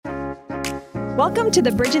Welcome to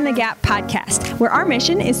the Bridging the Gap podcast, where our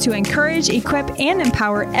mission is to encourage, equip, and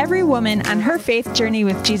empower every woman on her faith journey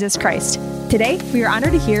with Jesus Christ. Today, we are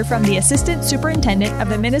honored to hear from the Assistant Superintendent of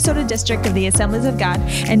the Minnesota District of the Assemblies of God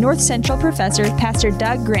and North Central Professor, Pastor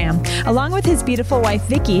Doug Graham, along with his beautiful wife,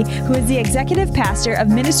 Vicki, who is the Executive Pastor of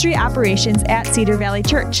Ministry Operations at Cedar Valley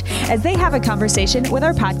Church, as they have a conversation with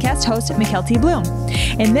our podcast host, Mykelti Bloom.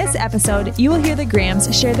 In this episode, you will hear the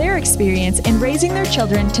Grahams share their experience in raising their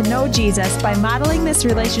children to know Jesus by modeling this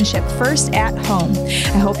relationship first at home.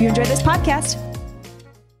 I hope you enjoy this podcast.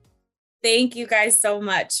 Thank you guys so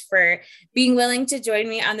much for being willing to join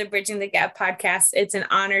me on the Bridging the Gap podcast. It's an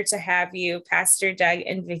honor to have you, Pastor Doug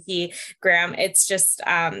and Vicki Graham. It's just,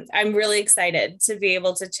 I'm really excited to be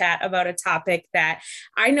able to chat about a topic that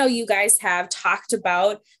I know you guys have talked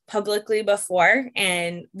about publicly before.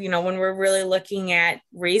 And, you know, when we're really looking at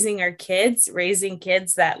raising kids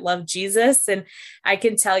that love Jesus. And I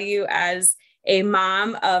can tell you, as a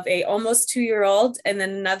mom of a almost 2-year-old and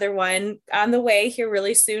then another one on the way here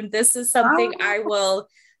really soon, this is something I will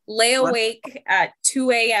lay awake at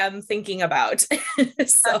 2 a.m. thinking about.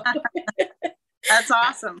 So that's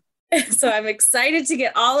awesome. So I'm excited to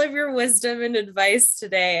get all of your wisdom and advice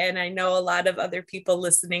today. And I know a lot of other people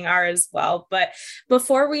listening are as well. But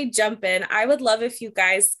before we jump in, I would love if you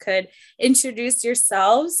guys could introduce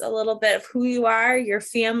yourselves, a little bit of who you are, your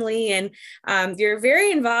family, and you're very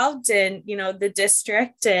involved in, you know, the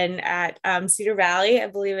district and at Cedar Valley, I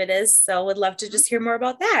believe it is. So would love to just hear more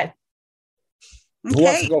about that. Okay. Who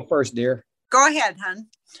wants to go first, dear? Go ahead, hon.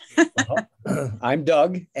 I'm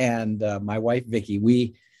Doug and my wife, Vicki.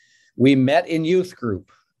 We met in youth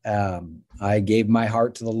group. I gave my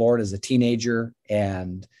heart to the Lord as a teenager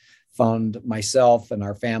and found myself and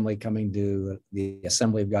our family coming to the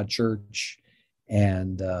Assembly of God Church.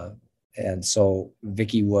 And so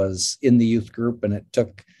Vicki was in the youth group, and it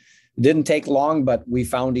didn't take long, but we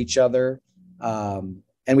found each other. And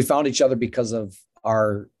we found each other because of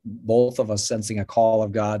both of us sensing a call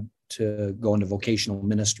of God to go into vocational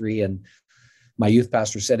ministry. And my youth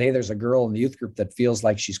pastor said, hey, there's a girl in the youth group that feels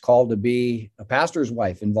like she's called to be a pastor's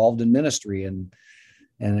wife involved in ministry. And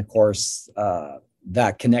of course,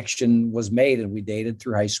 that connection was made, and we dated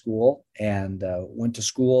through high school and went to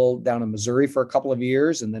school down in Missouri for a couple of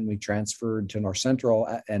years. And then we transferred to North Central,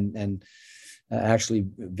 and actually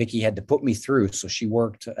Vicki had to put me through. So she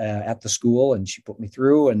worked at the school and she put me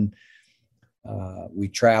through, and we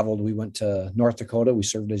traveled. We went to North Dakota. We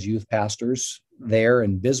served as youth pastors there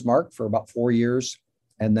in Bismarck for about 4 years.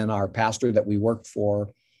 And then our pastor that we worked for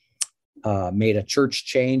made a church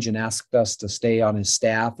change and asked us to stay on his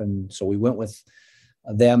staff. And so we went with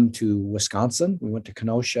them to Wisconsin. We went to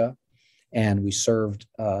Kenosha, and we served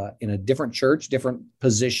in a different church, different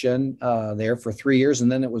position there for 3 years.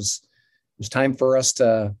 And then it was time for us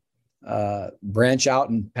to branch out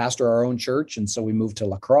and pastor our own church. And so we moved to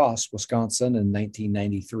La Crosse, Wisconsin in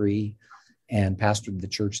 1993 and pastored the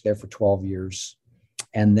church there for 12 years.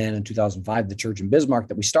 And then in 2005, the church in Bismarck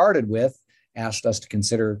that we started with asked us to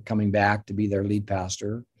consider coming back to be their lead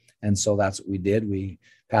pastor. And so that's what we did. We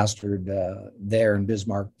pastored there in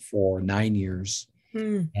Bismarck for 9 years.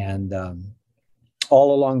 And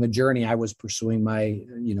all along the journey, I was pursuing my,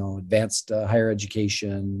 advanced higher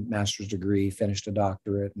education, master's degree, finished a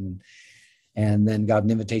doctorate, and then got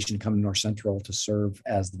an invitation to come to North Central to serve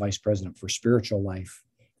as the vice president for spiritual life.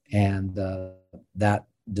 And that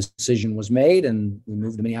decision was made, and we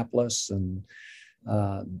moved to Minneapolis, and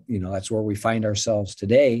that's where we find ourselves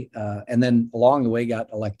today. And then along the way,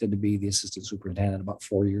 got elected to be the assistant superintendent about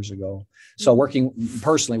 4 years ago. So working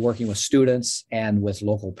with students and with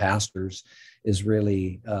local pastors is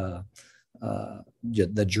really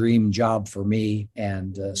the dream job for me,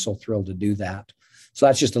 and so thrilled to do that. So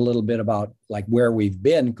that's just a little bit about like where we've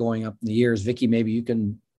been going up in the years. Vicki, maybe you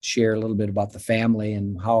can share a little bit about the family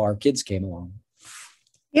and how our kids came along.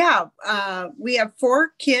 Yeah, we have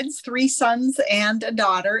 4 kids, 3 sons and a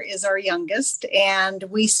daughter is our youngest. And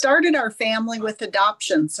we started our family with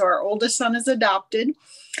adoption. So our oldest son is adopted.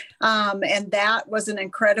 And that was an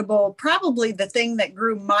incredible, probably the thing that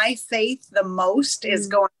grew my faith the most is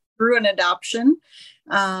going through an adoption.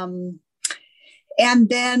 And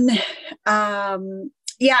then,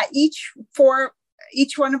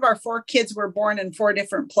 each one of our 4 kids were born in 4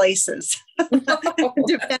 different places,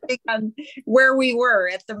 depending on where we were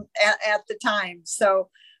at the time. So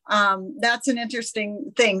that's an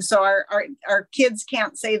interesting thing. So our kids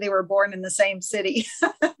can't say they were born in the same city,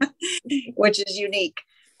 which is unique.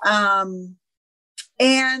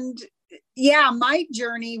 My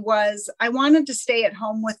journey was I wanted to stay at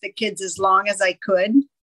home with the kids as long as I could.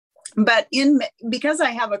 But because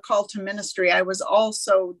I have a call to ministry, I was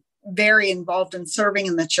also very involved in serving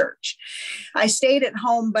in the church. I stayed at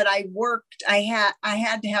home, but I worked. I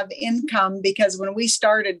had to have income because when we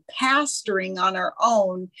started pastoring on our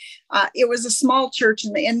own, it was a small church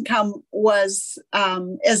and the income was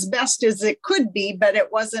as best as it could be, but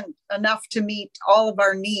it wasn't enough to meet all of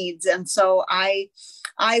our needs. And so I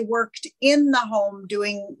worked in the home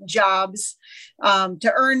doing jobs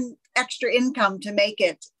to earn extra income to make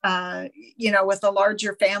it. With a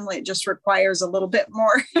larger family, it just requires a little bit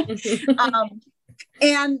more.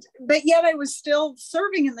 But yet I was still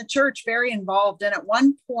serving in the church, very involved. And at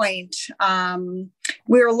one point,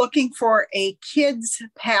 we were looking for a kids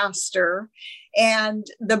pastor. And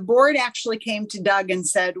the board actually came to Doug and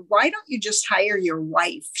said, why don't you just hire your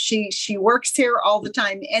wife? She works here all the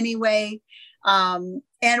time anyway.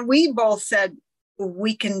 And we both said,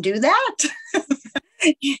 we can do that.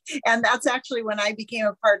 And that's actually when I became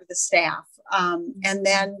a part of the staff. And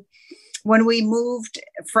then when we moved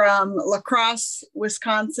from La Crosse,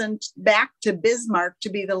 Wisconsin, back to Bismarck to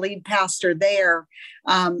be the lead pastor there,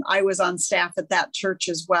 I was on staff at that church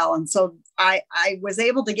as well. And so I was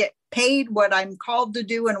able to get paid what I'm called to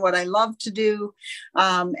do and what I love to do.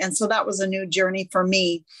 And so that was a new journey for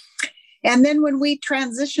me. And then when we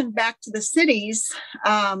transitioned back to the cities,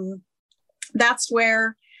 that's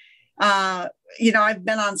where, I've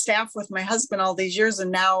been on staff with my husband all these years,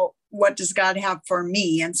 and now what does God have for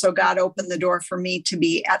me? And so God opened the door for me to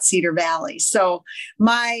be at Cedar Valley. So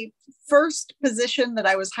my first position that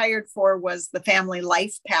I was hired for was the family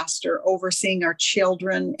life pastor, overseeing our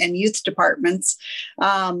children and youth departments.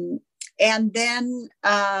 And then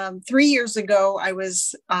 3 years ago, I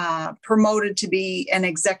was promoted to be an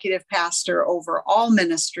executive pastor over all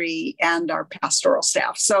ministry and our pastoral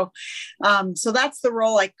staff. So that's the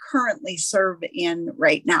role I currently serve in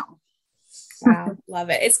right now. Wow,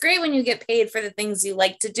 love it. It's great when you get paid for the things you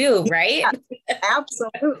like to do, right? Yeah,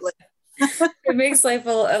 absolutely. It makes life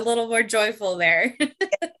a little more joyful there.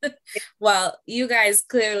 Well, you guys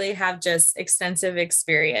clearly have just extensive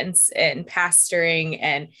experience in pastoring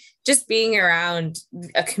and just being around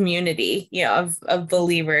a community, of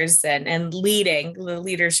believers and leading the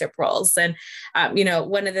leadership roles. And,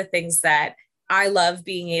 one of the things that I love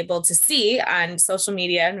being able to see on social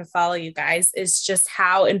media and follow you guys is just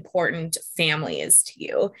how important family is to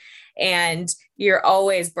you. And you're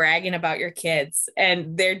always bragging about your kids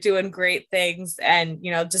and they're doing great things. And,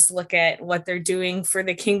 just look at what they're doing for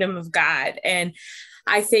the kingdom of God. And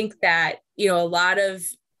I think that,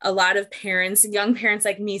 a lot of parents and young parents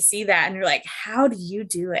like me see that and you're like, how do you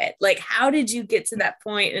do it? Like, how did you get to that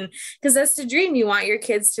point? And because that's the dream. You want your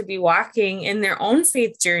kids to be walking in their own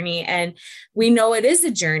faith journey. And we know it is a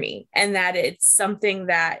journey and that it's something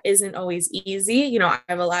that isn't always easy. I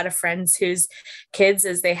have a lot of friends whose kids,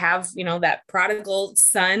 as they have, that prodigal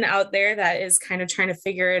son out there that is kind of trying to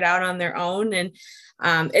figure it out on their own. And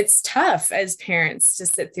it's tough as parents to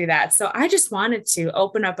sit through that. So I just wanted to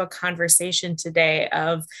open up a conversation today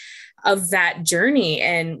of that journey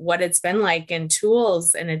and what it's been like and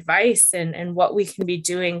tools and advice and what we can be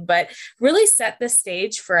doing, but really set the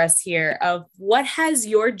stage for us here of what has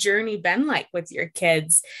your journey been like with your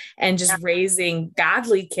kids and just raising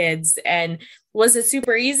godly kids. And was it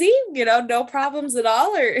super easy? No problems at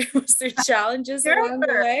all? Or was there challenges along the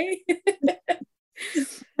way?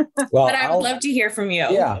 Well, but I would love to hear from you.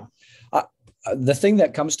 Yeah. The thing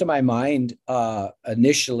that comes to my mind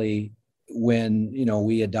initially when,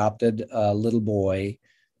 we adopted a little boy,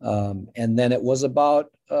 and then it was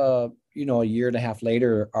about, a year and a half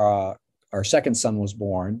later, our second son was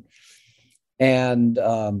born. And,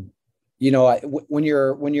 when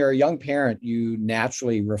you're a young parent, you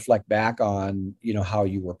naturally reflect back on, how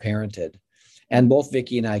you were parented. And both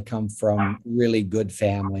Vicki and I come from really good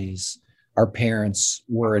families. Our parents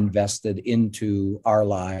were invested into our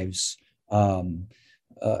lives. And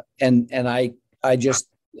I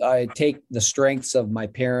take the strengths of my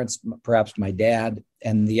parents, perhaps my dad,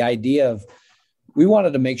 and the idea of, we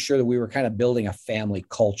wanted to make sure that we were kind of building a family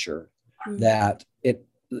culture that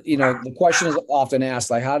the question is often asked,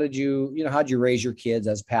 like, how'd you raise your kids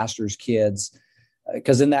as pastors' kids?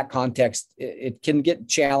 Because in that context, it can get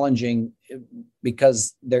challenging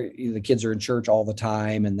because the kids are in church all the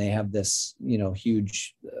time and they have this,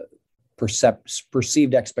 huge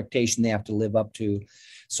perceived expectation they have to live up to.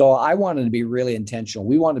 So I wanted to be really intentional.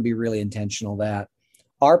 We wanted to be really intentional that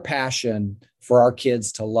our passion for our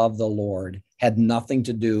kids to love the Lord had nothing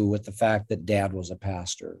to do with the fact that dad was a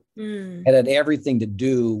pastor. It had everything to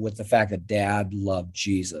do with the fact that dad loved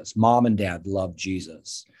Jesus. Mom and dad loved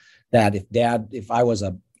Jesus. That if I was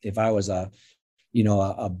a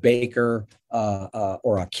a baker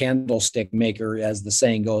or a candlestick maker, as the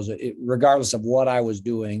saying goes. Regardless of what I was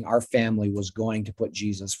doing, our family was going to put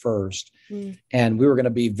Jesus first. And we were going to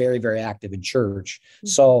be very, very active in church.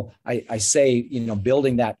 So I say,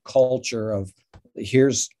 building that culture of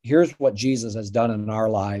here's what Jesus has done in our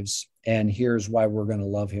lives, and here's why we're going to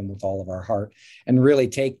love him with all of our heart, and really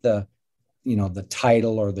take the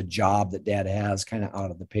title or the job that dad has kind of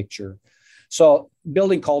out of the picture. So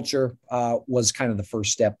building culture was kind of the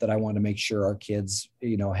first step that I wanted to make sure our kids,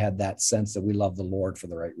 had that sense that we love the Lord for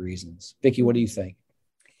the right reasons. Vicki, what do you think?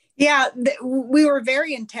 Yeah, we were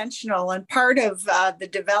very intentional. And part of the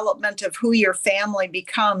development of who your family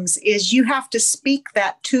becomes is you have to speak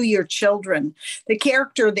that to your children. The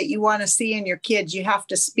character that you want to see in your kids, you have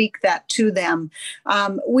to speak that to them.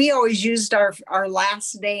 We always used our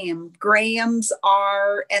last name, Graham's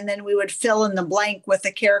R, and then we would fill in the blank with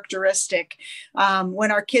a characteristic.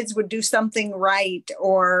 When our kids would do something right,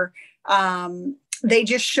 or they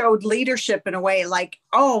just showed leadership in a way like,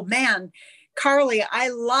 oh man, Carly, I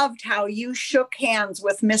loved how you shook hands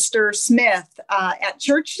with Mr. Smith at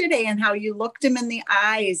church today, and how you looked him in the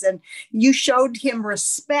eyes and you showed him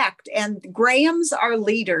respect. And Grahams are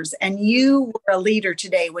leaders, and you were a leader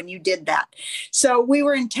today when you did that. So we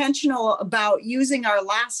were intentional about using our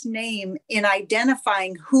last name in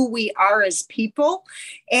identifying who we are as people.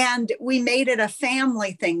 And we made it a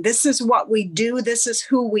family thing. This is what we do. This is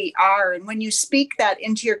who we are. And when you speak that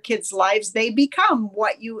into your kids' lives, they become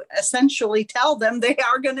what you essentially tell them they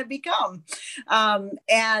are going to become.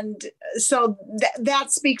 And so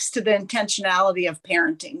that speaks to the intentionality of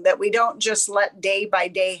parenting, that we don't just let day by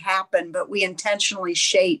day happen, but we intentionally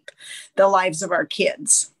shape the lives of our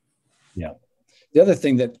kids. Yeah. The other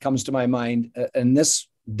thing that comes to my mind, and this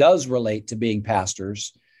does relate to being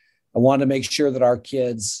pastors, I wanted to make sure that our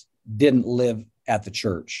kids didn't live at the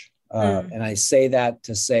church. And I say that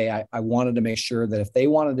to say I wanted to make sure that if they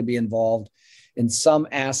wanted to be involved in some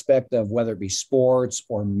aspect of whether it be sports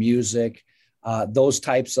or music, those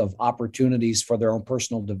types of opportunities for their own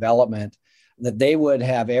personal development, that they would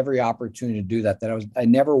have every opportunity to do that. I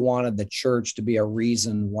never wanted the church to be a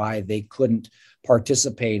reason why they couldn't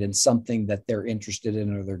participate in something that they're interested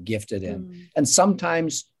in or they're gifted in. And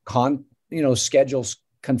sometimes schedules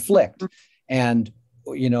conflict. And,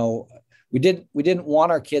 we didn't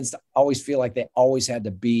want our kids to always feel like they always had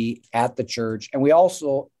to be at the church. And we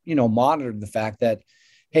also, monitored the fact that,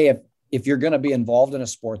 hey, if you're going to be involved in a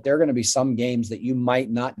sport, there are going to be some games that you might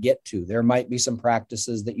not get to. There might be some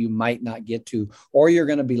practices that you might not get to, or you're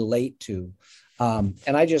going to be late to. And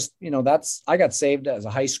I just, I got saved as a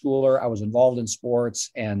high schooler. I was involved in sports,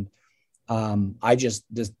 and I just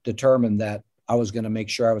determined that I was going to make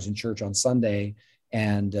sure I was in church on Sunday.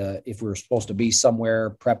 And if we were supposed to be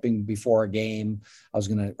somewhere prepping before a game, I was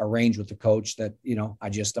going to arrange with the coach that,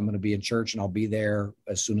 I'm going to be in church, and I'll be there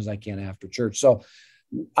as soon as I can after church. So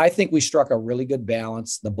I think we struck a really good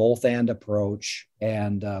balance, the both and approach.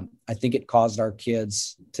 And I think it caused our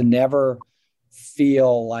kids to never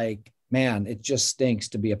feel like, man, it just stinks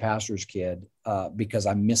to be a pastor's kid because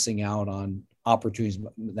I'm missing out on opportunities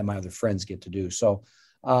that my other friends get to do. So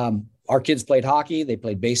our kids played hockey, they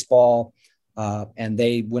played baseball, and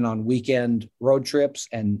they went on weekend road trips.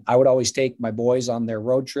 And I would always take my boys on their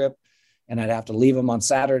road trip, and I'd have to leave them on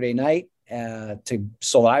Saturday night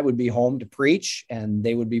so I would be home to preach, and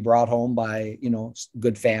they would be brought home by,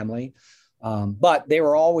 good family. But they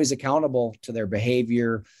were always accountable to their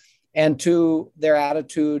behavior and to their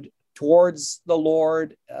attitude towards the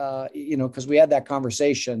Lord, because we had that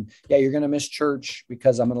conversation. Yeah, you're going to miss church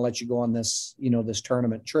because I'm going to let you go on this, this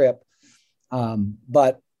tournament trip.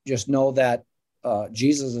 But just know that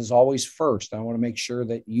Jesus is always first. I want to make sure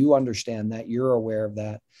that you understand that, you're aware of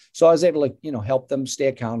that. So I was able to, help them stay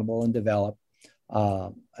accountable and develop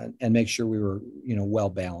and make sure we were, well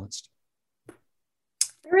balanced.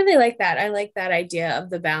 I really like that. I like that idea of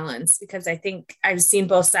the balance, because I think I've seen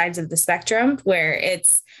both sides of the spectrum where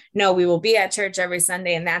it's, no, we will be at church every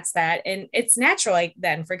Sunday, and that's that. And it's natural, like,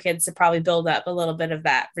 then for kids to probably build up a little bit of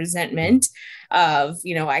that resentment of,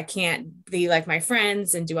 I can't be like my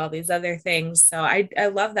friends and do all these other things. So I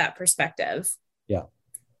love that perspective. Yeah.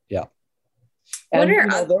 Yeah. And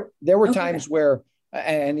there were times where,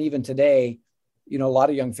 and even today, a lot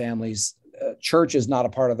of young families, church is not a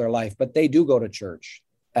part of their life, but they do go to church.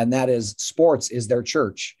 And that is, sports is their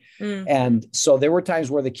church. And so there were times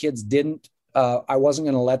where the kids didn't, I wasn't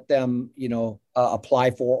going to let them,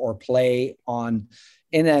 apply for or play in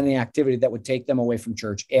any activity that would take them away from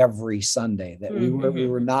church every Sunday, that we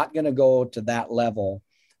were not going to go to that level.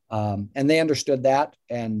 And they understood that.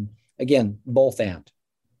 And again, both and.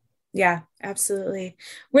 Yeah, absolutely.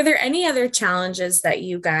 Were there any other challenges that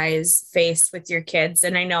you guys faced with your kids?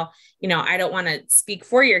 And I know, I don't want to speak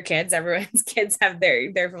for your kids. Everyone's kids have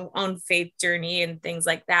their own faith journey and things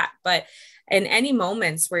like that. But in any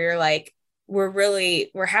moments where you're like,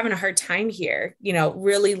 we're having a hard time here,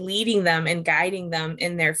 really leading them and guiding them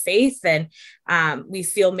in their faith. And we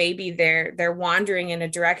feel maybe they're wandering in a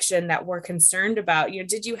direction that we're concerned about.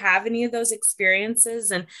 Did you have any of those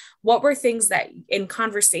experiences? And what were things that in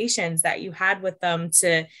conversations that you had with them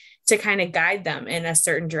to kind of guide them in a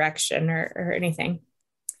certain direction or anything?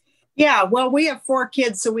 Yeah, well, we have 4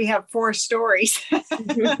 kids, so we have 4 stories.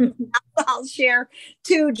 I'll share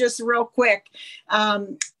 2 just real quick.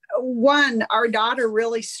 One, our daughter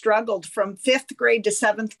really struggled from 5th grade to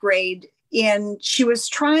 7th grade. She was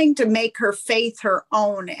trying to make her faith her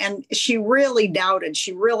own, and she really doubted.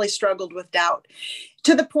 She really struggled with doubt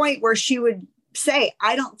to the point where she would say,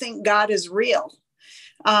 "I don't think God is real."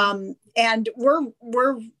 And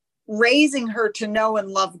we're raising her to know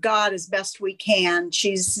and love God as best we can.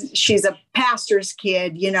 She's a pastor's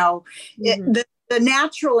kid, Mm-hmm. The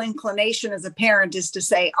natural inclination as a parent is to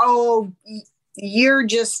say, "Oh,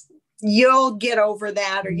 you'll get over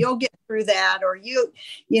that, or you'll get through that, or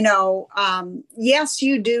yes,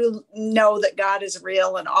 you do know that God is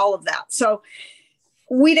real," and all of that. So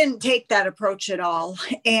we didn't take that approach at all.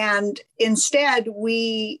 And instead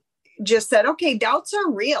we just said, okay, doubts are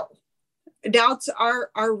real. Doubts are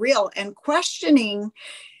real, and questioning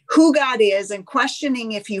who God is and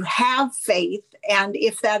questioning if you have faith and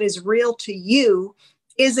if that is real to you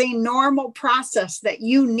is a normal process that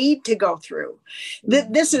you need to go through.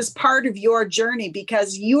 This is part of your journey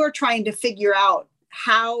because you are trying to figure out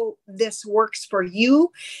how this works for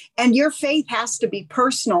you, and your faith has to be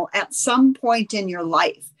personal at some point in your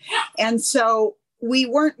life. And so we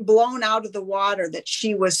weren't blown out of the water that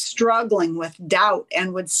she was struggling with doubt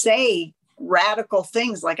and would say radical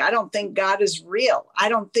things like, "I don't think God is real. I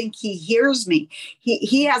don't think he hears me.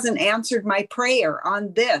 He hasn't answered my prayer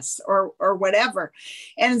on this," or whatever.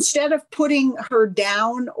 And instead of putting her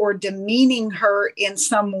down or demeaning her in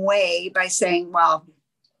some way by saying, "Well,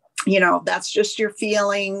 that's just your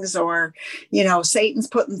feelings," or, "Satan's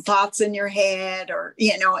putting thoughts in your head," or,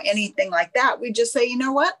 anything like that, we just say, "You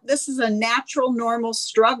know what? This is a natural, normal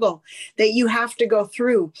struggle that you have to go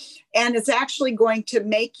through. And it's actually going to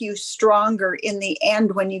make you stronger in the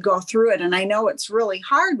end when you go through it. And I know it's really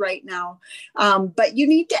hard right now, but you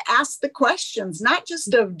need to ask the questions, not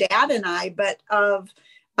just of Dad and I, but of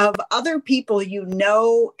other people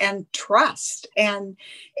and trust." And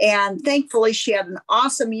thankfully she had an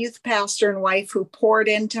awesome youth pastor and wife who poured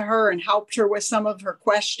into her and helped her with some of her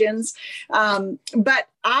questions. But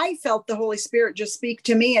I felt the Holy Spirit just speak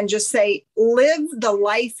to me and just say, live the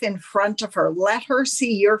life in front of her. Let her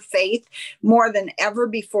see your faith more than ever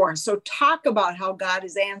before. So talk about how God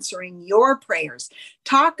is answering your prayers.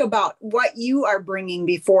 Talk about what you are bringing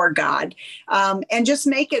before God, and just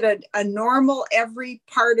make it a normal every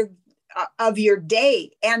part of your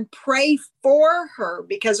day, and pray for her,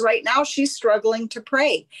 because right now she's struggling to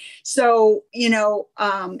pray. So,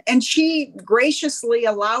 and she graciously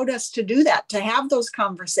allowed us to do that, to have those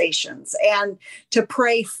conversations and to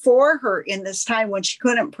pray for her in this time when she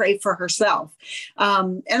couldn't pray for herself.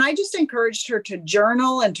 And I just encouraged her to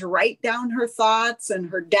journal and to write down her thoughts and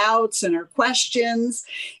her doubts and her questions.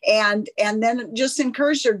 And then just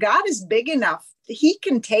encouraged her, God is big enough. He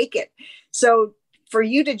can take it. So for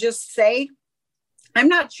you to just say, "I'm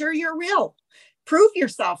not sure you're real. Prove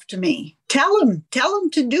yourself to me." Tell him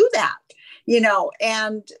to do that,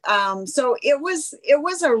 and so it was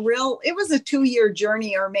a 2-year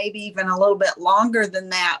journey, or maybe even a little bit longer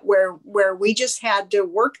than that, where we just had to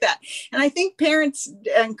work that. And I think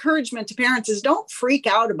encouragement to parents is, don't freak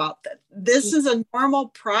out about that. This is a normal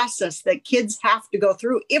process that kids have to go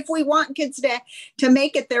through if we want kids to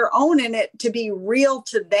make it their own and it to be real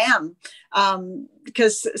to them.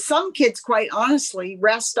 Because some kids, quite honestly,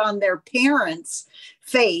 rest on their parents'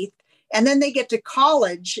 faith, and then they get to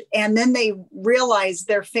college and then they realize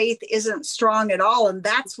their faith isn't strong at all. And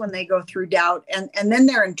that's when they go through doubt, and then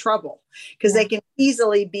they're in trouble, because they can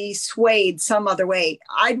easily be swayed some other way.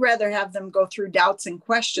 I'd rather have them go through doubts and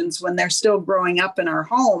questions when they're still growing up in our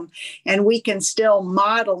home, and we can still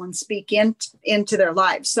model and speak into their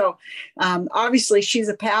lives. So obviously she's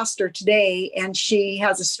a pastor today and she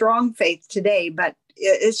has a strong faith today, but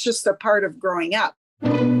it's just a part of growing up.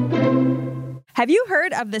 Have you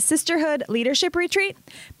heard of the Sisterhood Leadership Retreat?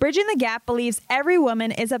 Bridging the Gap believes every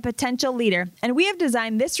woman is a potential leader, and we have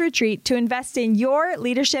designed this retreat to invest in your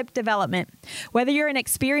leadership development. Whether you're an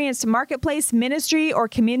experienced marketplace, ministry, or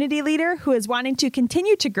community leader who is wanting to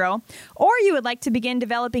continue to grow, or you would like to begin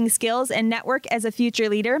developing skills and network as a future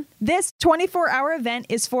leader, this 24-hour event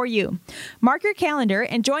is for you. Mark your calendar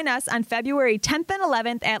and join us on February 10th and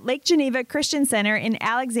 11th at Lake Geneva Christian Center in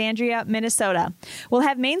Alexandria, Minnesota. We'll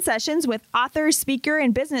have main sessions with author, speaker,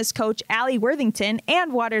 and business coach Allie Worthington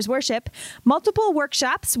and Waters Worship, multiple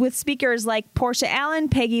workshops with speakers like Portia Allen,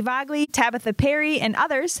 Peggy Vogley, Tabitha Perry, and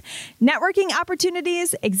others, networking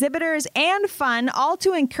opportunities, exhibitors, and fun, all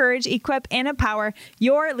to encourage, equip, and empower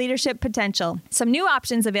your leadership potential. Some new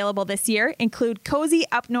options available this year include cozy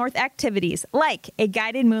up north activities like a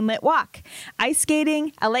guided moonlit walk, ice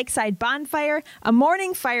skating, a lakeside bonfire, a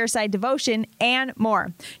morning fireside devotion, and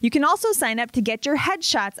more. You can also sign up to get your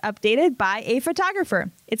headshots updated by a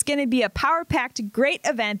photographer. It's going to be a power-packed, great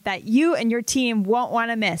event that you and your team won't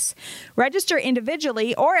want to miss. Register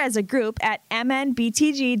individually or as a group at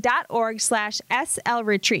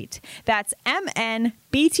mnbtg.org/slretreat. That's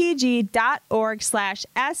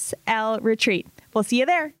mnbtg.org/slretreat. We'll see you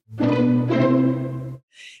there.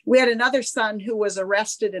 We had another son who was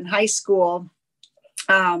arrested in high school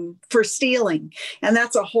for stealing. And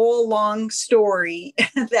that's a whole long story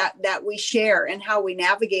that we share and how we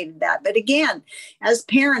navigated that. But again, as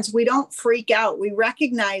parents, we don't freak out. We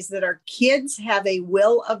recognize that our kids have a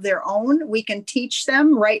will of their own. We can teach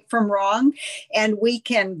them right from wrong, and we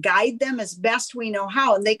can guide them as best we know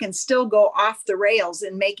how, and they can still go off the rails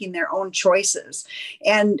in making their own choices.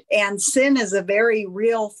 And sin is a very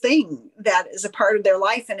real thing that is a part of their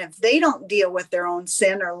life. And if they don't deal with their own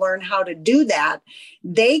sin or learn how to do that,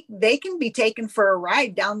 they can be taken for a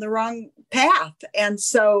ride down the wrong path. And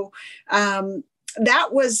so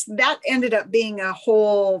that ended up being a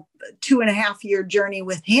whole 2.5-year journey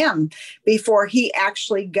with him before he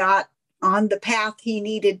actually got on the path he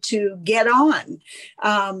needed to get on.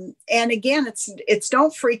 And again, it's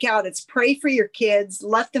don't freak out. It's pray for your kids.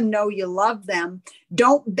 Let them know you love them.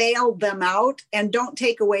 Don't bail them out and don't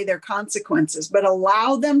take away their consequences, but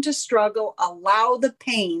allow them to struggle, allow the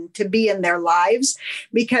pain to be in their lives,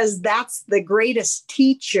 because that's the greatest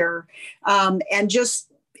teacher. And just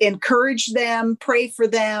encourage them, pray for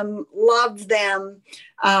them, love them,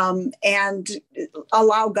 and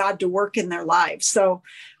allow God to work in their lives. So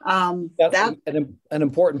that's an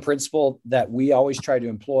important principle that we always try to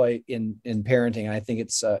employ in parenting. And I think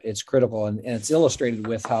it's critical, and it's illustrated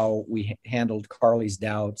with how we handled Carly's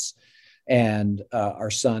doubts and our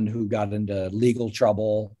son who got into legal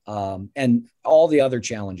trouble and all the other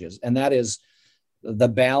challenges. And that is the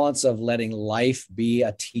balance of letting life be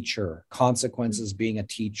a teacher, consequences being a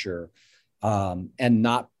teacher, and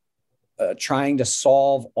not trying to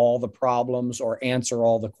solve all the problems or answer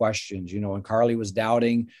all the questions. You know, when Carly was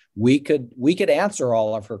doubting, we could answer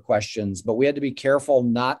all of her questions, but we had to be careful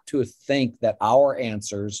not to think that our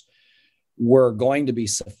answers were going to be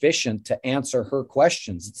sufficient to answer her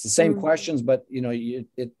questions. It's the same questions, but you know,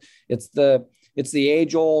 it's the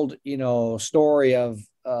age-old, you know, story of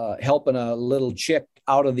helping a little chick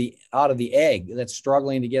out of the egg that's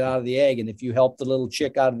struggling to get out of the egg. And if you help the little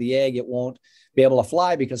chick out of the egg, it won't be able to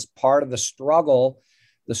fly, because part of the struggle,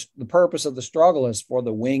 the purpose of the struggle is for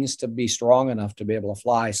the wings to be strong enough to be able to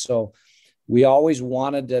fly. So we always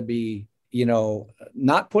wanted to be, you know,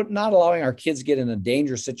 not allowing our kids get in a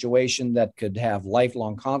dangerous situation that could have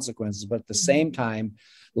lifelong consequences, but at the same time,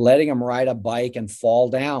 letting them ride a bike and fall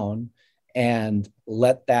down and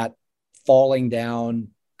let that falling down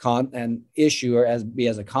an issue or be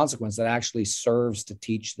as a consequence that actually serves to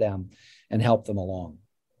teach them and help them along.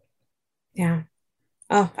 Yeah.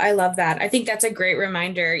 Oh, I love that. I think that's a great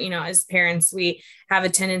reminder. You know, as parents, we have a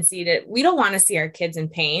tendency we don't want to see our kids in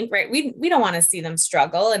pain, right? We don't want to see them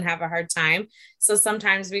struggle and have a hard time. So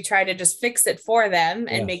sometimes we try to just fix it for them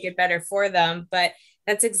and make it better for them. But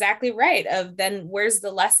that's exactly right. Then where's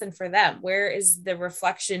the lesson for them? Where is the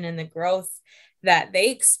reflection and the growth that they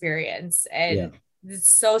experience? And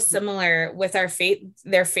it's so similar with their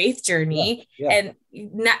faith journey. And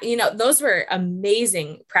not, you know, those were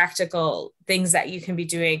amazing practical things that you can be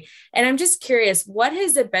doing. And I'm just curious, what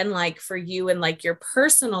has it been like for you and like your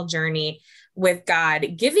personal journey with God,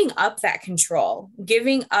 giving up that control,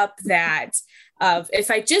 giving up that of,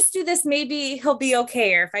 if I just do this, maybe he'll be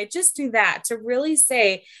okay. Or if I just do that, to really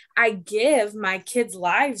say, I give my kids'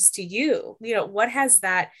 lives to you. You know, what has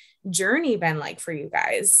that journey been like for you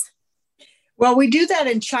guys? Well, we do that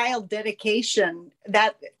in child dedication.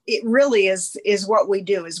 That it really is what we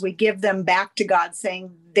do, is we give them back to God,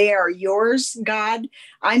 saying, they are yours, God.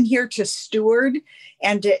 I'm here to steward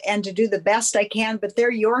and to do the best I can, but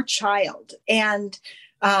they're your child. And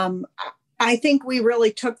I think we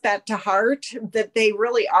really took that to heart, that they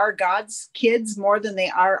really are God's kids more than they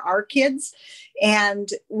are our kids. And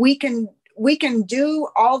we can do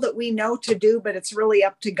all that we know to do, but it's really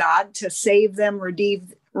up to God to save them,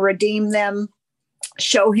 redeem them,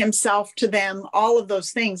 show himself to them, all of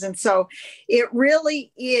those things. And so it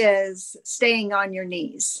really is staying on your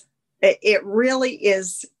knees. It really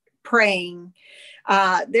is praying.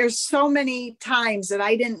 There's so many times that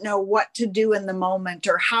I didn't know what to do in the moment,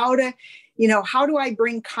 or how do I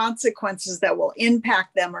bring consequences that will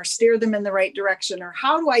impact them or steer them in the right direction? Or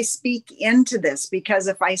how do I speak into this? Because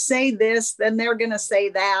if I say this, then they're going to say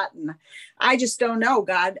that. And I just don't know,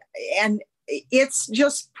 God. And it's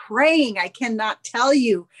just praying. I cannot tell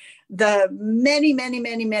you the many, many,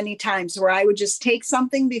 many, many times where I would just take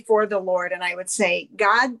something before the Lord and I would say,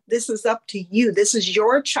 God, this is up to you. This is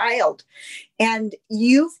your child. And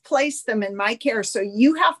you've placed them in my care. So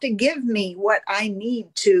you have to give me what I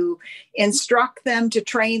need to instruct them, to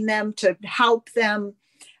train them, to help them.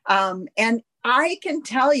 And I can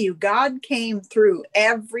tell you, God came through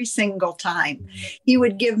every single time. He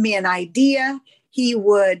would give me an idea. He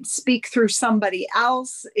would speak through somebody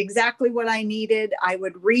else exactly what I needed. I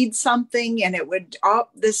would read something and it would,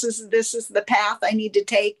 this is the path I need to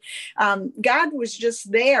take. God was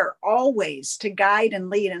just there always to guide and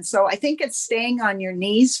lead. And so I think it's staying on your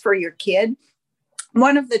knees for your kid.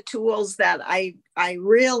 One of the tools that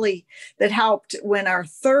that helped when our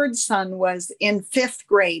third son was in 5th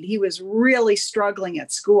grade, he was really struggling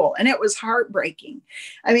at school, and it was heartbreaking.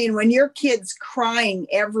 I mean, when your kid's crying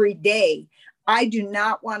every day, I do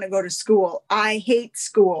not want to go to school. I hate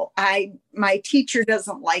school. My teacher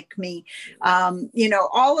doesn't like me.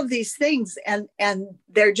 All of these things, and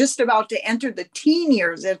they're just about to enter the teen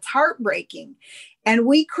years. It's heartbreaking. And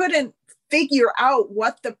we couldn't figure out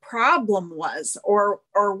what the problem was, or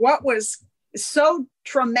what was so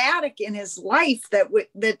traumatic in his life that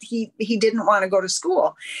he didn't want to go to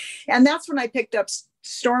school. And that's when I picked up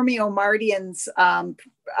Stormy O'Mardian's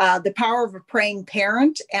The Power of a Praying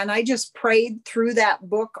Parent. And I just prayed through that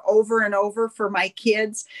book over and over for my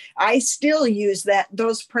kids. I still use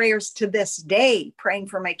those prayers to this day, praying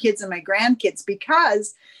for my kids and my grandkids,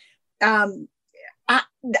 because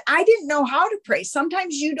I didn't know how to pray.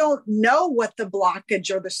 Sometimes you don't know what the blockage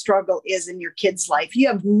or the struggle is in your kid's life. You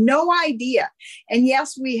have no idea. And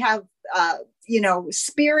yes, we have,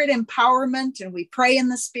 spirit empowerment, and we pray in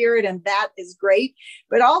the spirit, and that is great.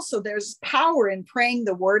 But also there's power in praying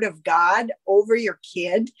the word of God over your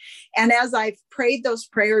kid. And as I've prayed those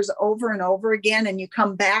prayers over and over again, and you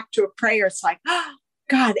come back to a prayer, it's like,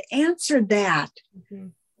 God answered that. Mm-hmm.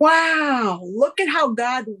 Wow, look at how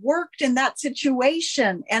God worked in that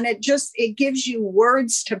situation. And it gives you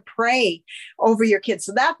words to pray over your kids.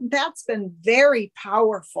 So that's been very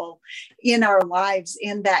powerful in our lives,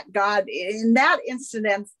 in that God, in that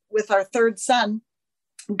incident with our third son,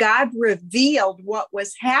 God revealed what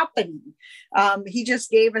was happening. He just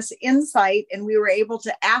gave us insight, and we were able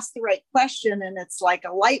to ask the right question. And it's like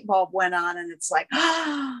a light bulb went on, and it's like,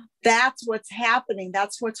 that's what's happening.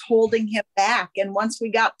 That's what's holding him back. And once we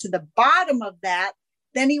got to the bottom of that,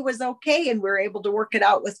 then he was okay. And we were able to work it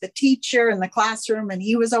out with the teacher in the classroom, and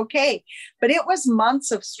he was okay. But it was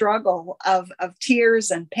months of struggle, of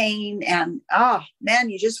tears and pain. And,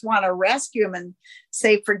 man, you just want to rescue him and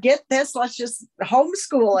say, forget this, let's just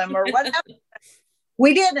homeschool him or whatever.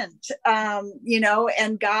 We didn't,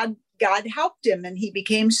 and God helped him, and he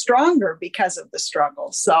became stronger because of the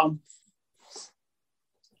struggle. So,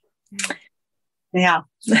 yeah.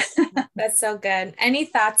 That's so good. Any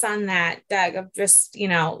thoughts on that, Doug, of just,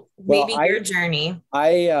 your journey?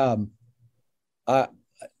 I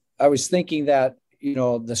was thinking that,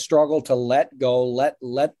 the struggle to let go,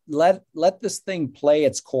 let this thing play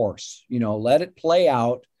its course, let it play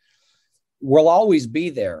out. We'll always be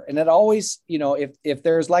there. And it always, if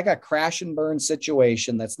there's like a crash and burn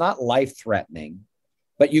situation that's not life-threatening,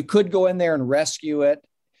 but you could go in there and rescue it,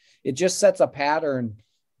 it just sets a pattern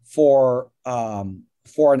for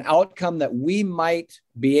an outcome that we might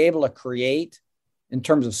be able to create in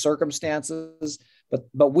terms of circumstances.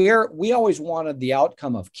 But we always wanted the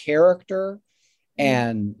outcome of character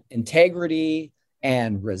and integrity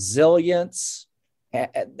and resilience.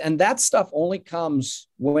 And that stuff only comes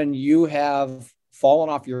when you have fallen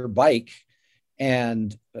off your bike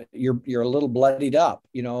and you're a little bloodied up.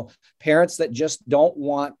 Parents that just don't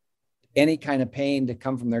want any kind of pain to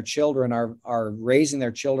come from their children are raising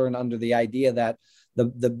their children under the idea that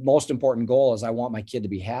the most important goal is I want my kid to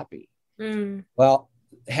be happy. Well,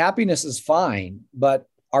 happiness is fine, but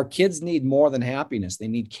our kids need more than happiness. They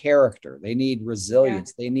need character. They need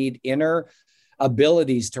resilience. They need inner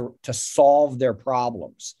abilities to solve their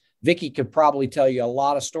problems. Vicki could probably tell you a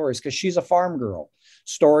lot of stories because she's a farm girl.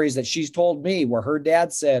 Stories that she's told me where her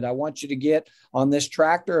dad said, I want you to get on this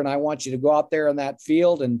tractor and I want you to go out there in that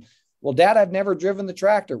field. And well, Dad, I've never driven the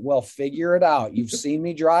tractor. Well, figure it out. You've seen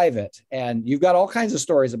me drive it. And you've got all kinds of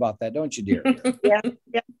stories about that, don't you, dear? Yeah,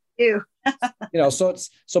 I do.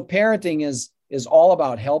 So parenting is all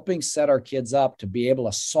about helping set our kids up to be able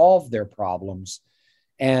to solve their problems.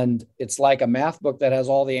 And it's like a math book that has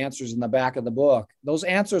all the answers in the back of the book. Those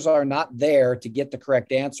answers are not there to get the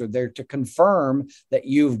correct answer. They're to confirm that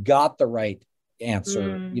you've got the right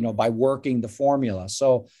answer, by working the formula.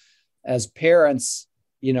 So as parents,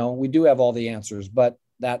 we do have all the answers, but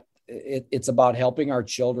it's about helping our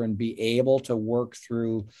children be able to work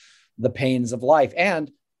through the pains of life.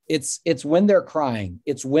 And it's when they're crying,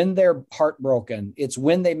 it's when they're heartbroken, it's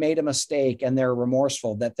when they made a mistake and they're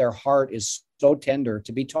remorseful that their heart is so tender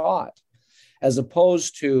to be taught, as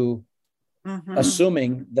opposed to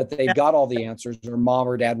assuming that they've got all the answers or mom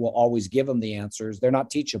or dad will always give them the answers. They're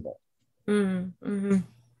not teachable.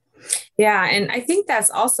 Yeah. And I think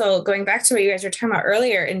that's also going back to what you guys were talking about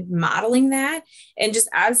earlier and modeling that. And just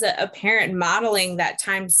as a parent, modeling that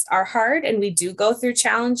times are hard and we do go through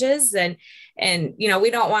challenges and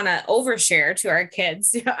we don't want to overshare to our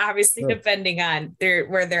kids, obviously depending on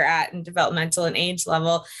where they're at in developmental and age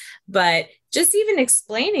level, but just even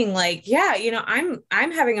explaining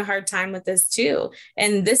I'm having a hard time with this too.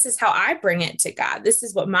 And this is how I bring it to God. This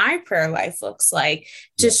is what my prayer life looks like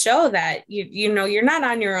to show that, you're not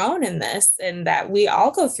on your own in this and that we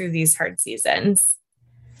all go through these hard seasons.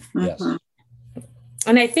 Yes.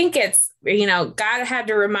 And I think it's, God had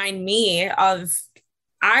to remind me of,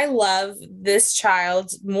 I love this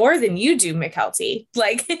child more than you do, McKelty.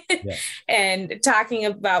 And talking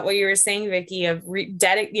about what you were saying, Vicki, of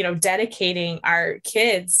dedicating our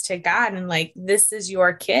kids to God and this is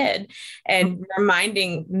your kid, and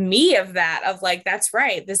reminding me of that, of that's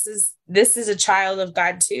right. This is a child of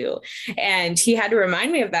God too. And he had to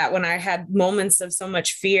remind me of that when I had moments of so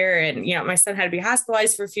much fear and, my son had to be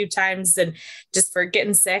hospitalized for a few times and just for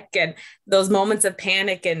getting sick and those moments of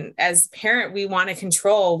panic. And as a parent, we want to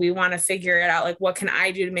control, we want to figure it out. What can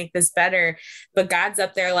I do to make this better? But God's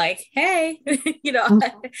up there hey, I'm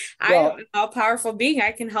an all powerful being.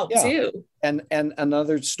 I can help too. And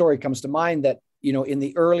another story comes to mind that, in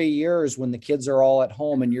the early years when the kids are all at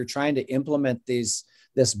home and you're trying to implement this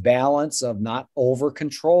balance of not over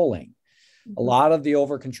controlling. A lot of the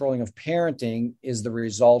over controlling of parenting is the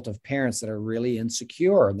result of parents that are really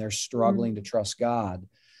insecure and they're struggling to trust God.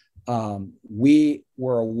 We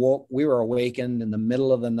were awakened in the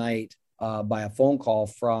middle of the night by a phone call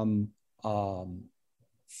from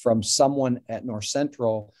someone at North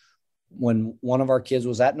Central when one of our kids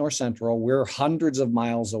was at North Central. We're hundreds of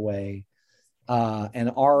miles away.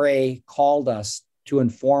 And RA called us to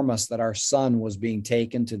inform us that our son was being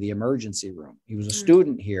taken to the emergency room. He was a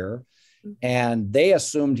student here, and they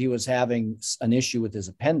assumed he was having an issue with his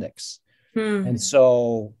appendix. And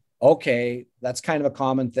so, okay, that's kind of a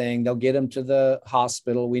common thing. They'll get him to the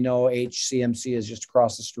hospital. We know HCMC is just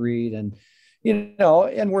across the street, and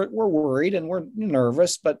and we're worried and we're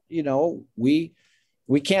nervous, but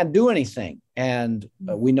we can't do anything. And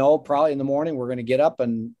we know probably in the morning we're going to get up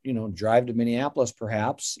and, drive to Minneapolis,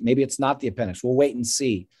 perhaps. Maybe it's not the appendix. We'll wait and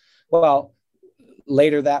see. Well,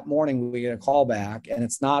 later that morning, we get a call back and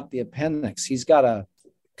it's not the appendix. He's got a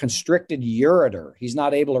constricted ureter. He's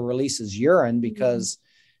not able to release his urine because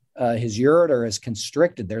his ureter is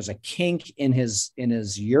constricted. There's a kink in his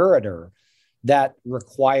ureter that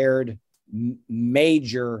required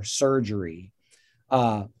major surgery.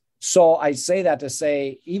 So I say that to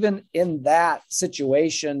say, even in that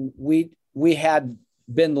situation, we had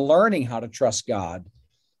been learning how to trust God,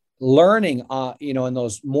 learning, in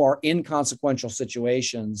those more inconsequential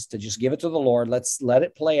situations to just give it to the Lord. Let's let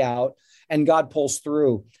it play out, and God pulls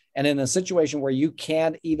through. And in a situation where you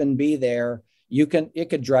can't even be there, it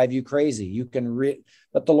could drive you crazy.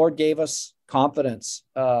 But the Lord gave us confidence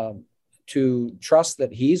to trust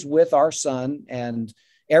that He's with our son, and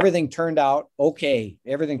everything turned out okay.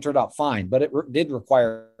 Everything turned out fine, but it did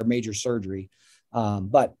require major surgery.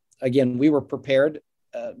 But again, we were prepared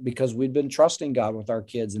because we'd been trusting God with our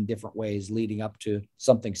kids in different ways leading up to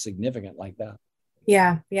something significant like that.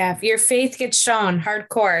 Yeah. Yeah. If your faith gets shown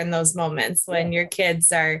hardcore in those moments when your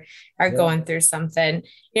kids are going through something,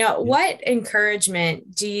 what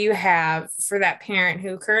encouragement do you have for that parent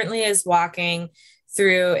who currently is walking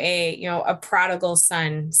through a prodigal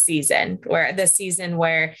son season, where the season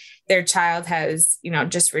where their child has,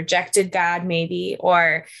 just rejected God maybe,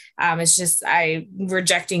 or it's just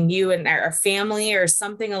rejecting you and our family or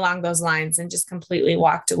something along those lines and just completely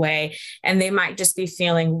walked away. And they might just be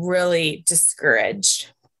feeling really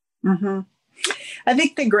discouraged. Mm-hmm. I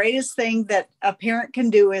think the greatest thing that a parent can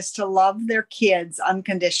do is to love their kids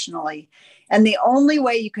unconditionally. And the only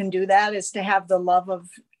way you can do that is to have the love of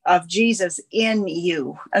Jesus in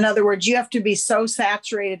you. In other words, you have to be so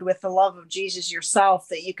saturated with the love of Jesus yourself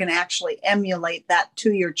that you can actually emulate that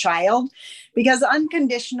to your child. Because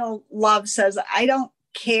unconditional love says, I don't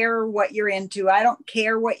care what you're into. I don't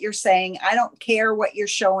care what you're saying. I don't care what you're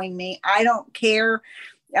showing me. I don't care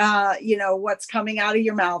what's coming out of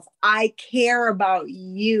your mouth. I care about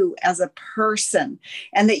you as a person,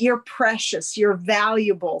 and that you're precious, you're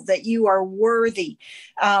valuable, that you are worthy.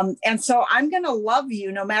 And so I'm going to love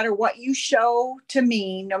you no matter what you show to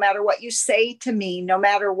me, no matter what you say to me, no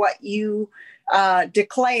matter what you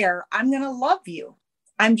declare. I'm going to love you.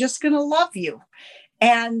 I'm just going to love you.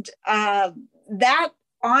 And that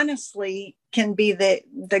honestly can be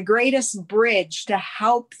the greatest bridge to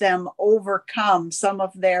help them overcome some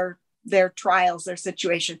of their trials, their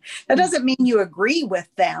situation. That doesn't mean you agree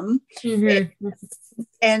with them. Mm-hmm.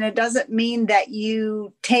 And it doesn't mean that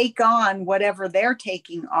you take on whatever they're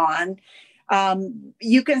taking on.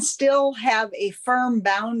 You can still have a firm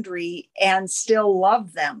boundary and still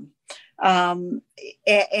love them.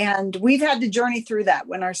 And we've had to journey through that.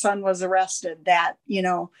 When our son was arrested, that,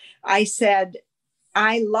 I said,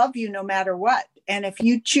 I love you no matter what. And if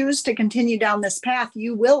you choose to continue down this path,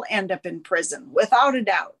 you will end up in prison without a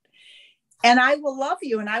doubt. And I will love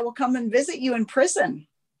you and I will come and visit you in prison,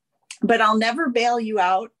 but I'll never bail you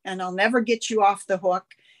out and I'll never get you off the hook.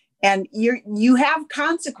 And you have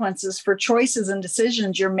consequences for choices and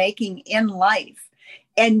decisions you're making in life.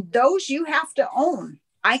 And those you have to own.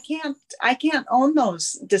 I can't own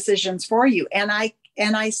those decisions for you. And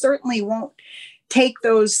I certainly won't take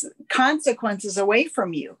those consequences away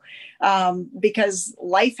from you, because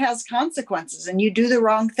life has consequences, and you do the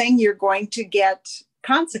wrong thing, you're going to get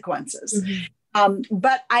consequences. Mm-hmm.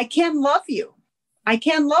 But I can love you. I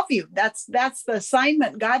can love you. That's the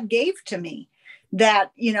assignment God gave to me,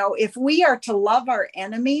 that, if we are to love our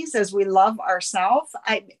enemies as we love ourselves,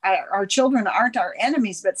 our children aren't our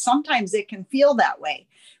enemies, but sometimes it can feel that way.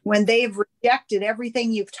 When they've rejected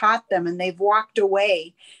everything you've taught them and they've walked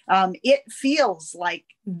away, it feels like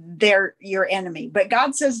they're your enemy. But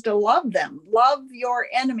God says to love them, love your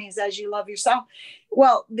enemies as you love yourself.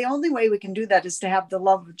 Well, the only way we can do that is to have the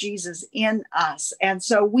love of Jesus in us. And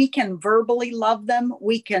so we can verbally love them.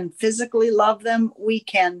 We can physically love them. We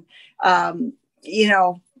can,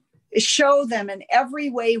 show them in every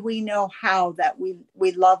way we know how that we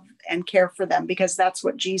love and care for them, because that's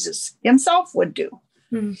what Jesus himself would do.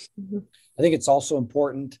 Mm-hmm. I think it's also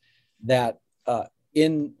important that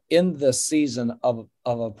in the season of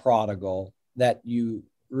a prodigal, that you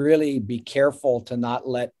really be careful to not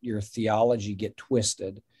let your theology get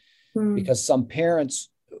twisted, because some parents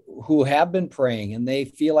who have been praying and they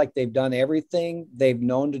feel like they've done everything they've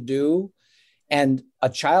known to do, and a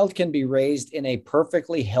child can be raised in a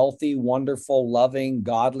perfectly healthy, wonderful, loving,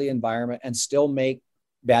 godly environment and still make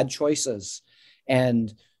bad choices.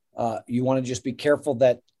 And you want to just be careful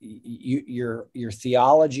that your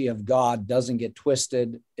theology of God doesn't get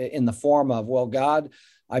twisted in the form of, well, God,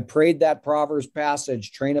 I prayed that Proverbs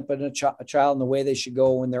passage, train up a child in the way they should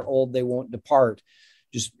go. When they're old, they won't depart.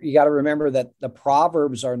 Just, you got to remember that the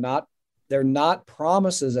Proverbs they're not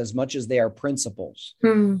promises as much as they are principles.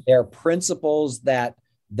 They're principles that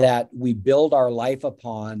we build our life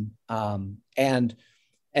upon, and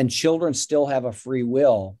children still have a free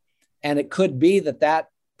will. And it could be that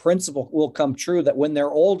principle will come true, that when they're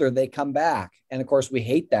older, they come back. And of course, we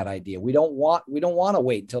hate that idea. We don't want to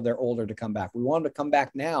wait until they're older to come back. We want them to come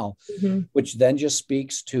back now, which then just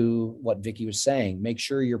speaks to what Vicki was saying. Make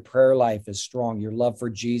sure your prayer life is strong, your love for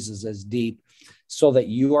Jesus is deep, so that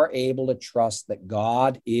you are able to trust that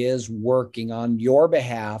God is working on your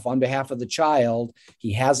behalf, on behalf of the child.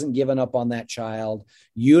 He hasn't given up on that child.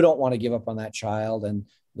 You don't want to give up on that child. And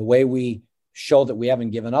the way we show that we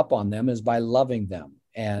haven't given up on them is by loving them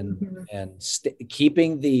and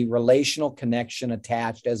keeping the relational connection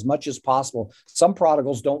attached as much as possible. Some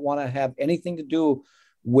prodigals don't want to have anything to do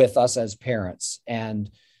with us as parents. And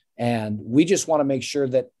we just want to make sure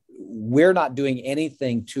that we're not doing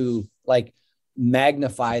anything to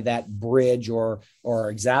magnify that bridge or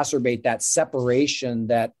exacerbate that separation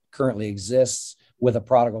that currently exists with a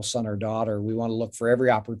prodigal son or daughter. We want to look for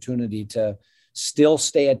every opportunity to still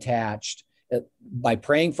stay attached by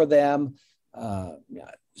praying for them,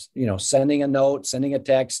 sending a note, sending a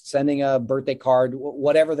text, sending a birthday card,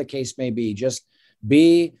 whatever the case may be. Just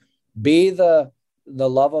be the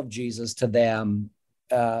love of Jesus to them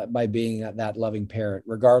by being that loving parent,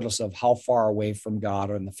 regardless of how far away from God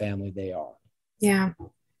or in the family they are. Yeah,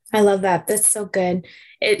 I love that. That's so good.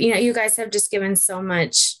 You guys have just given so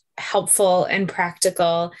much helpful and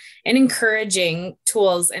practical and encouraging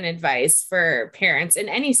tools and advice for parents in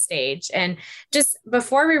any stage. And just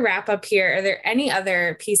before we wrap up here, are there any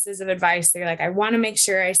other pieces of advice that you're like, I want to make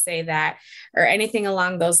sure I say that, or anything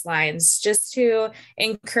along those lines, just to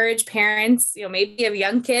encourage parents, maybe of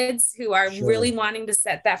young kids who are really wanting to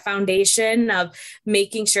set that foundation of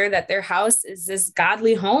making sure that their house is this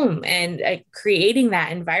godly home and creating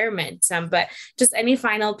that environment. But just any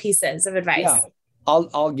final pieces of advice? Yeah.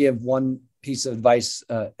 I'll give one piece of advice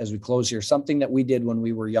as we close here. Something that we did when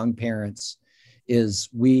we were young parents is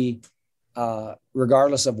we,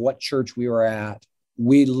 regardless of what church we were at,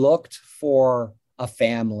 we looked for a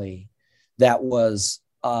family that was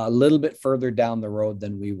a little bit further down the road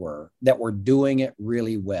than we were, that were doing it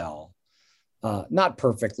really well. Not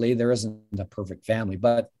perfectly, there isn't a perfect family,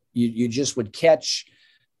 but you just would catch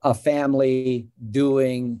a family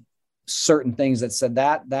doing certain things that said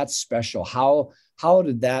that's special. How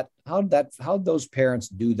did those parents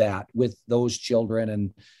do that with those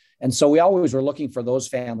children? And so we always were looking for those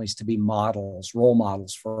families to be models, role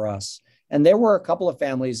models for us. And there were a couple of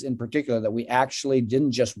families in particular that we actually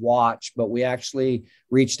didn't just watch, but we actually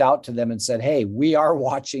reached out to them and said, hey, we are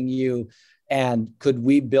watching you. And could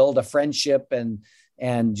we build a friendship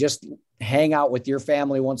and just hang out with your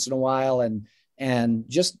family once in a while and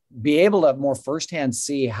just be able to more firsthand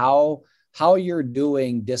see how you're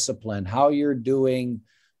doing discipline, how you're doing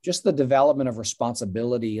just the development of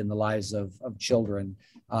responsibility in the lives of children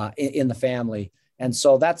in the family. And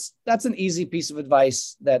so that's an easy piece of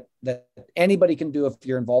advice that anybody can do if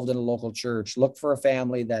you're involved in a local church. Look for a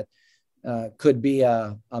family that could be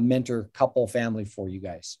a mentor couple family for you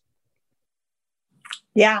guys.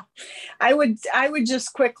 Yeah, I would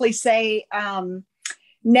just quickly say,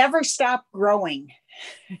 never stop growing.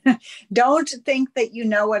 Don't think that you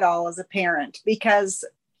know it all as a parent, because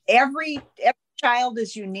every child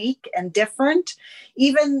is unique and different.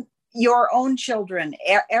 Even your own children,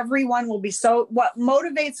 everyone will be what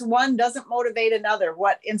motivates one doesn't motivate another.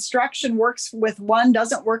 What instruction works with one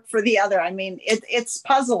doesn't work for the other. I mean, it's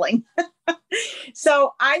puzzling.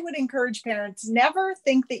 So I would encourage parents, never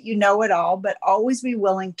think that you know it all, but always be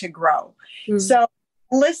willing to grow. Mm-hmm. So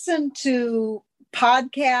listen to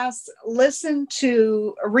podcasts,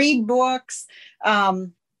 read books,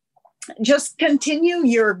 just continue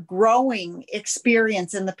your growing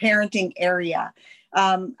experience in the parenting area.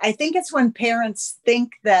 I think it's when parents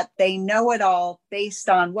think that they know it all based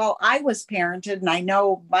on, well, I was parented and I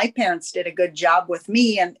know my parents did a good job with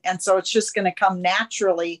me. And so it's just going to come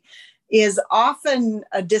naturally, is often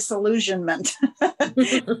a disillusionment.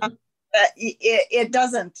 It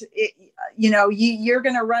doesn't, you're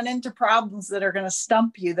going to run into problems that are going to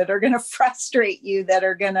stump you, that are going to frustrate you, that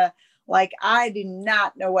are going to I do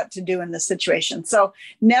not know what to do in this situation. So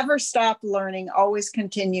never stop learning, always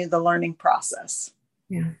continue the learning process.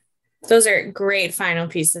 Yeah. Those are great final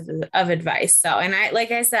pieces of advice. So, and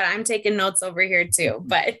like I said, I'm taking notes over here too,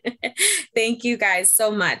 but thank you guys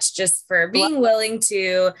so much just for being willing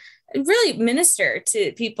to really minister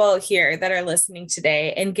to people here that are listening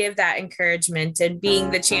today and give that encouragement and being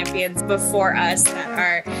the champions before us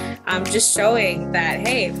that are just showing that,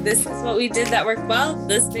 hey, this is what we did that worked well.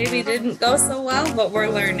 This maybe didn't go so well, but we're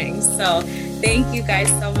learning. So thank you guys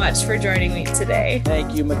so much for joining me today.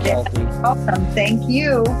 Thank you, McKelty. Welcome. Thank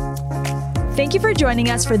you. Thank you for joining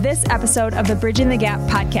us for this episode of the Bridging the Gap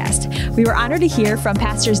podcast. We were honored to hear from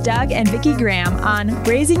Pastors Doug and Vicki Graham on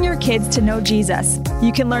raising your kids to know Jesus.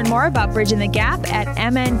 You can learn more about Bridging the Gap at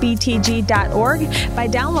mnbtg.org by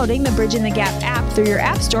downloading the Bridging the Gap app through your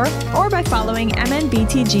app store or by following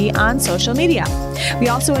MNBTG on social media. We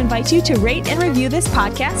also invite you to rate and review this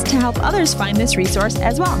podcast to help others find this resource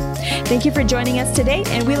as well. Thank you for joining us today,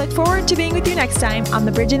 and we look forward to being with you next time on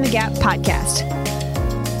the Bridging the Gap podcast.